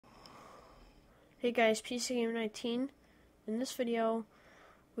Hey guys, PC19. In this video,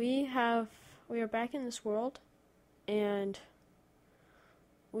 we are back in this world, and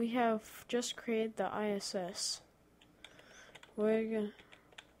we have just created the ISS.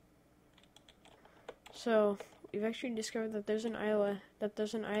 So we've actually discovered that there's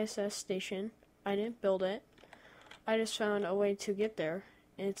an ISS station. I didn't build it. I just found a way to get there.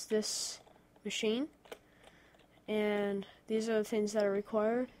 And it's this machine, and these are the things that are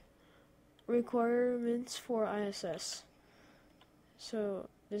requirements for ISS. So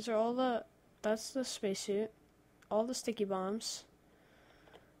these are that's the spacesuit, all the sticky bombs,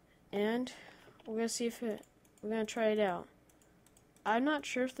 and we're gonna see we're gonna try it out. I'm not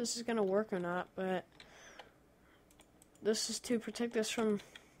sure if this is gonna work or not, but this is to protect us from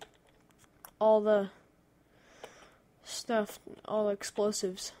all the stuff, all the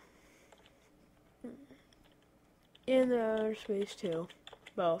explosives in the outer space too,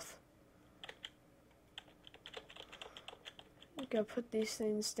 both. We gotta put these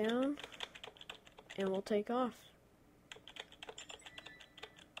things down, and we'll take off.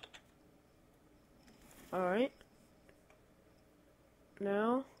 Alright.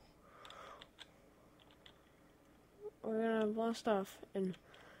 Now, we're gonna blast off in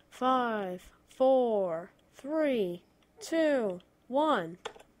 5, 4, 3, 2, 1.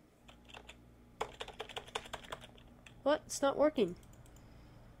 What? It's not working.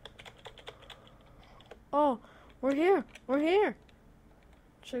 Oh, we're here. We're here.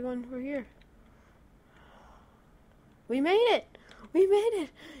 Should I go in? We're here. We made it. We made it.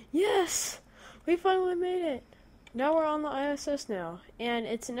 Yes. We finally made it. Now we're on the ISS now, and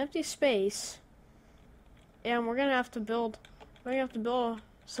it's an empty space. And we're gonna have to build. We're gonna have to build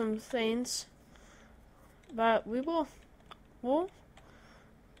some things, but we will.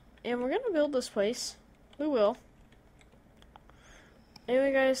 And we're gonna build this place. We will.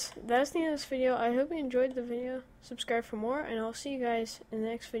 Anyway guys, that's the end of this video. I hope you enjoyed the video. Subscribe for more, and I'll see you guys in the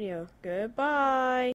next video. Goodbye!